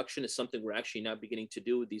volume reduction is something we're actually now beginning to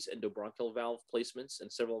do with these endobronchial valve placements,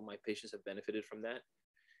 and several of my patients have benefited from that.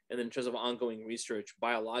 And then in terms of ongoing research,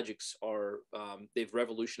 biologics are, they've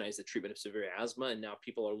revolutionized the treatment of severe asthma. And now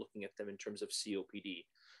people are looking at them in terms of COPD,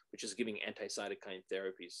 which is giving anti-cytokine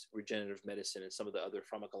therapies. Regenerative medicine and some of the other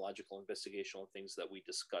pharmacological investigational things that we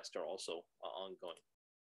discussed are also ongoing.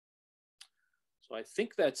 So I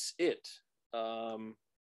think that's it. I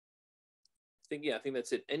think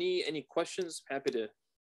that's it. Any questions? Happy to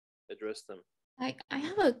address them. I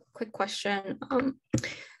have a quick question.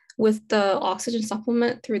 With the oxygen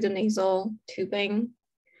supplement through the nasal tubing,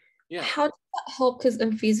 yeah, how does that help? Because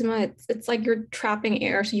emphysema, it's like you're trapping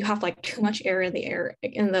air, so you have like too much air in the air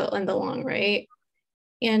in the lung, right?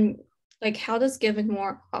 And like, how does giving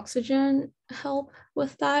more oxygen help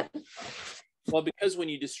with that? Well, because when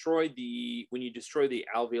you destroy the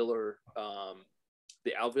alveolar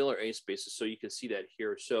air spaces, so you can see that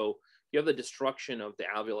here. So you have the destruction of the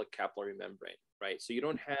alveolar capillary membrane, right? So you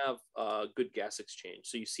don't have good gas exchange.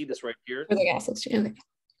 So you see this right here. For the gas exchange.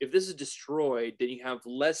 If this is destroyed, then you have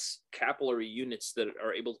less capillary units that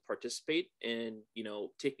are able to participate in,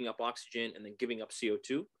 taking up oxygen and then giving up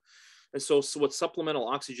CO2. And so what supplemental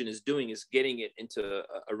oxygen is doing is getting it into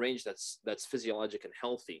a range that's physiologic and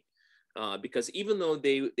healthy. Because even though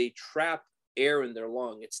they trap air in their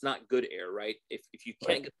lung, it's not good air, right? If you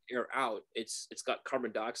can't get the air out, it's got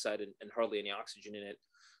carbon dioxide and hardly any oxygen in it.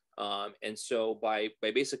 And so by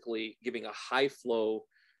basically giving a high flow,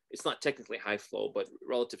 it's not technically high flow, but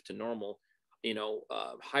relative to normal,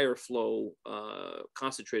 higher flow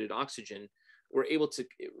concentrated oxygen, we're able to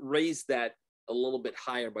raise that a little bit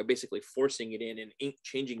higher by basically forcing it in and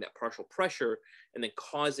changing that partial pressure, and then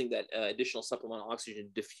causing that additional supplemental oxygen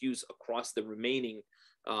to diffuse across the remaining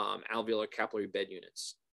alveolar capillary bed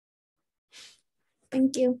units.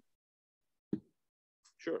 Thank you.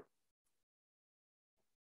 Sure.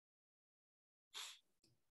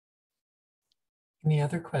 Any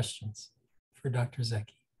other questions for Dr.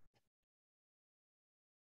 Zeki?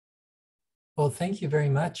 Well, thank you very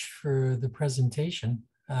much for the presentation.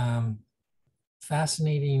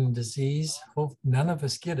 Fascinating disease. Hope none of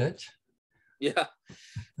us get it. Yeah,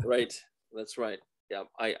 right. That's right. Yeah,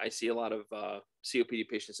 I see a lot of COPD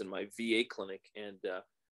patients in my VA clinic, and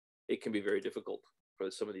it can be very difficult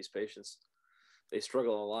for some of these patients. They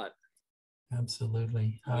struggle a lot.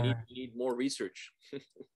 Absolutely. We need more research.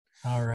 All right.